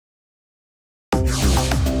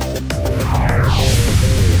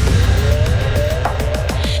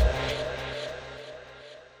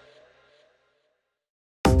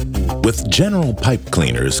With General Pipe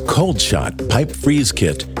Cleaner's Cold Shot Pipe Freeze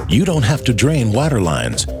Kit, you don't have to drain water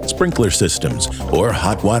lines, sprinkler systems, or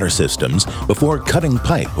hot water systems before cutting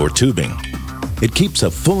pipe or tubing. It keeps a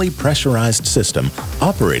fully pressurized system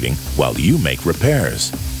operating while you make repairs.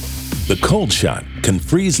 The Cold Shot can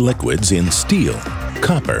freeze liquids in steel,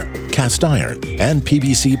 copper, cast iron, and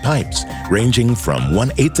PVC pipes ranging from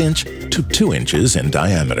 1/8 inch to 2 inches in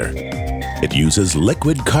diameter. It uses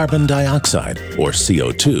liquid carbon dioxide, or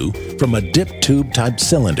CO2, from a dip tube type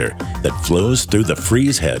cylinder that flows through the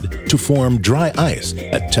freeze head to form dry ice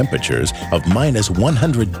at temperatures of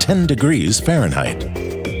 -110 degrees Fahrenheit.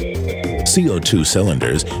 CO2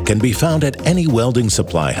 cylinders can be found at any welding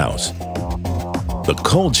supply house. The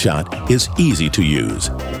Cold Shot is easy to use.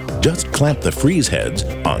 Just clamp the freeze heads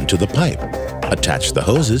onto the pipe, attach the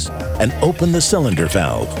hoses, and open the cylinder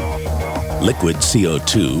valve. Liquid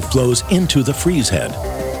CO2 flows into the freeze head.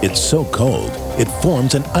 It's so cold, it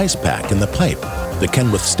forms an ice pack in the pipe that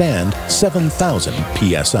can withstand 7,000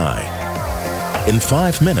 psi. In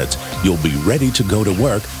 5 minutes, you'll be ready to go to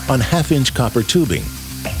work on 1/2 inch copper tubing,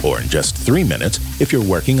 or in just 3 minutes if you're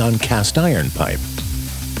working on cast iron pipe.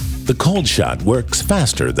 The Cold Shot works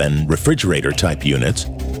faster than refrigerator-type units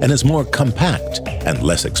and is more compact and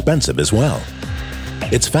less expensive as well.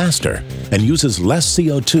 It's faster and uses less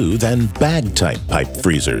CO2 than bag-type pipe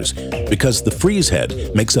freezers because the freeze head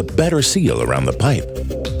makes a better seal around the pipe.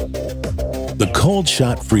 The Cold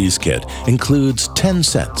Shot Freeze Kit includes 10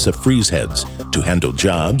 sets of freeze heads to handle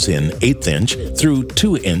jobs in 1/8 inch through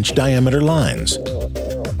 2 inch diameter lines.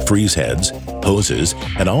 Freeze heads, hoses,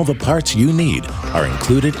 and all the parts you need are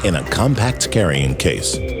included in a compact carrying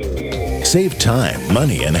case. Save time,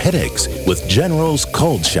 money, and headaches with General's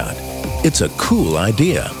Cold Shot. It's a cool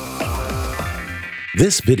idea.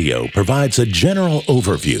 This video provides a general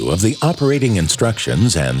overview of the operating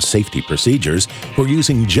instructions and safety procedures for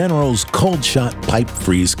using General's Cold Shot Pipe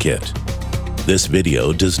Freeze Kit. This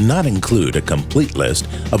video does not include a complete list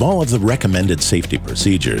of all of the recommended safety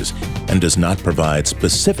procedures and does not provide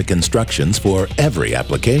specific instructions for every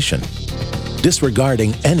application.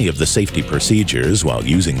 Disregarding any of the safety procedures while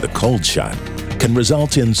using the Cold Shot can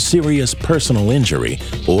result in serious personal injury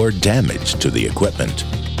or damage to the equipment.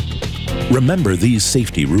 Remember these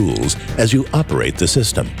safety rules as you operate the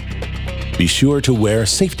system. Be sure to wear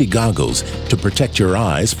safety goggles to protect your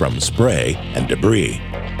eyes from spray and debris.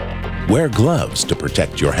 Wear gloves to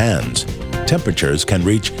protect your hands. Temperatures can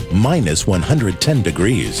reach -110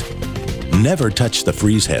 degrees. Never touch the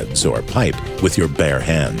freeze heads or pipe with your bare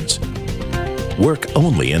hands. Work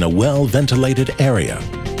only in a well-ventilated area.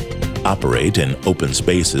 Operate in open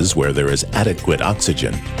spaces where there is adequate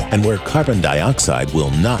oxygen and where carbon dioxide will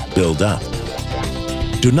not build up.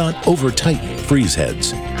 Do not over-tighten freeze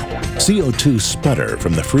heads. CO2 sputter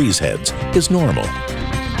from the freeze heads is normal.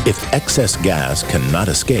 If excess gas cannot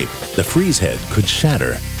escape, the freeze head could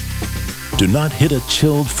shatter. Do not hit a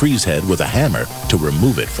chilled freeze head with a hammer to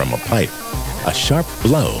remove it from a pipe. A sharp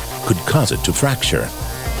blow could cause it to fracture.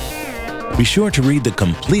 Be sure to read the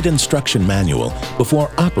complete instruction manual before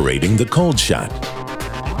operating the Cold Shot.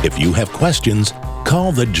 If you have questions,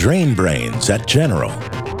 call the Drain Brains at General.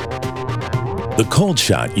 The Cold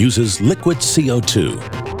Shot uses liquid CO2.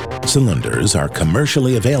 Cylinders are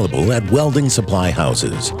commercially available at welding supply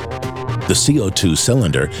houses. The CO2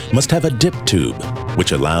 cylinder must have a dip tube,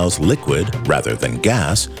 which allows liquid, rather than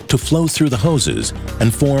gas, to flow through the hoses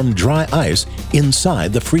and form dry ice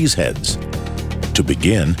inside the freeze heads. To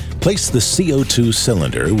begin, place the CO2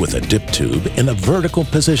 cylinder with a dip tube in a vertical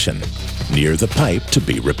position near the pipe to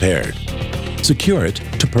be repaired. Secure it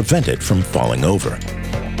to prevent it from falling over.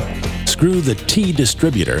 Screw the T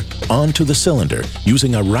distributor onto the cylinder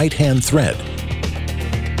using a right-hand thread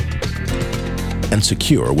and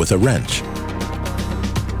secure with a wrench.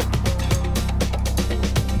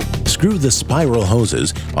 Screw the spiral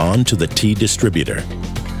hoses onto the T distributor.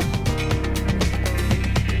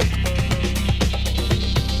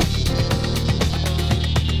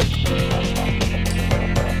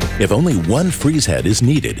 If only one freeze head is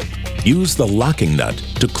needed, use the locking nut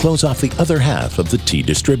to close off the other half of the T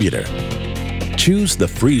distributor. Choose the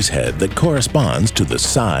freeze head that corresponds to the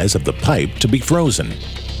size of the pipe to be frozen.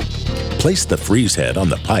 Place the freeze head on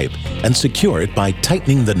the pipe and secure it by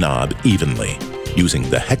tightening the knob evenly, using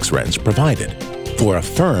the hex wrench provided, for a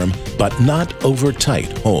firm but not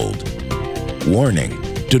over-tight hold. Warning: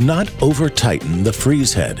 do not over-tighten the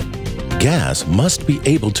freeze head. Gas must be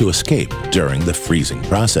able to escape during the freezing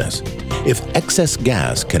process. If excess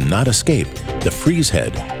gas cannot escape, the freeze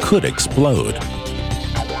head could explode.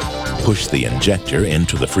 Push the injector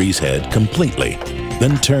into the freeze head completely,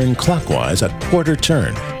 then turn clockwise a quarter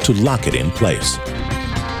turn to lock it in place.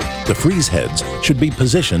 The freeze heads should be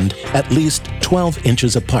positioned at least 12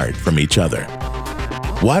 inches apart from each other.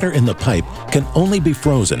 Water in the pipe can only be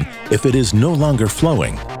frozen if it is no longer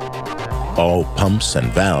flowing. All pumps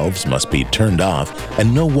and valves must be turned off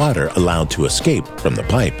and no water allowed to escape from the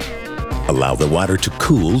pipe. Allow the water to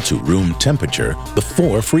cool to room temperature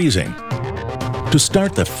before freezing. To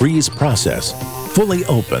start the freeze process, fully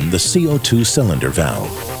open the CO2 cylinder valve.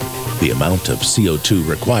 The amount of CO2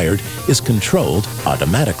 required is controlled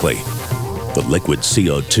automatically. The liquid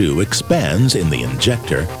CO2 expands in the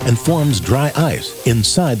injector and forms dry ice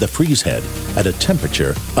inside the freeze head at a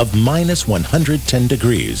temperature of -110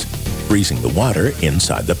 degrees, freezing the water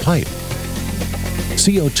inside the pipe.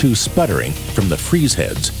 CO2 sputtering from the freeze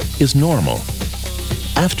heads is normal.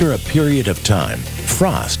 After a period of time,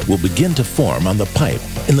 frost will begin to form on the pipe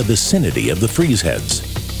in the vicinity of the freeze heads.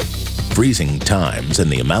 Freezing times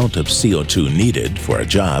and the amount of CO2 needed for a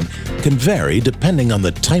job can vary depending on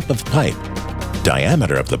the type of pipe,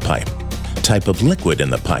 diameter of the pipe, type of liquid in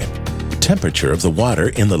the pipe, temperature of the water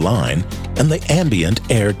in the line, and the ambient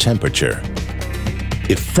air temperature.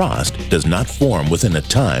 If frost does not form within a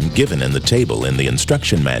time given in the table in the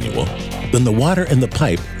instruction manual, then the water in the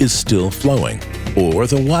pipe is still flowing, or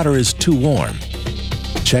the water is too warm.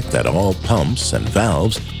 Check that all pumps and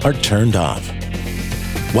valves are turned off.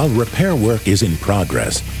 While repair work is in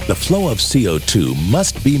progress, the flow of CO2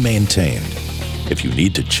 must be maintained. If you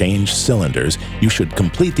need to change cylinders, you should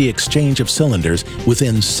complete the exchange of cylinders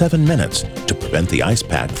within 7 minutes to prevent the ice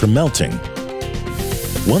pack from melting.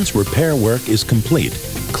 Once repair work is complete,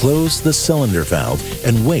 close the cylinder valve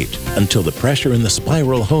and wait until the pressure in the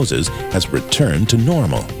spiral hoses has returned to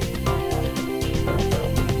normal.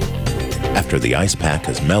 After the ice pack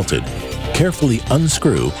has melted, carefully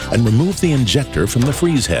unscrew and remove the injector from the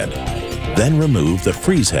freeze head. Then remove the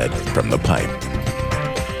freeze head from the pipe.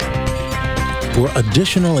 For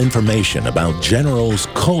additional information about General's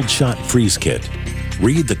Cold Shot Freeze Kit,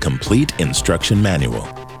 read the complete instruction manual.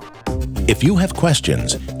 If you have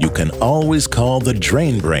questions, you can always call the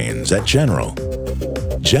Drain Brains at General.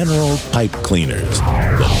 General Pipe Cleaners,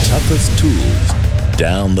 the toughest tools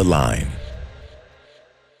down the line.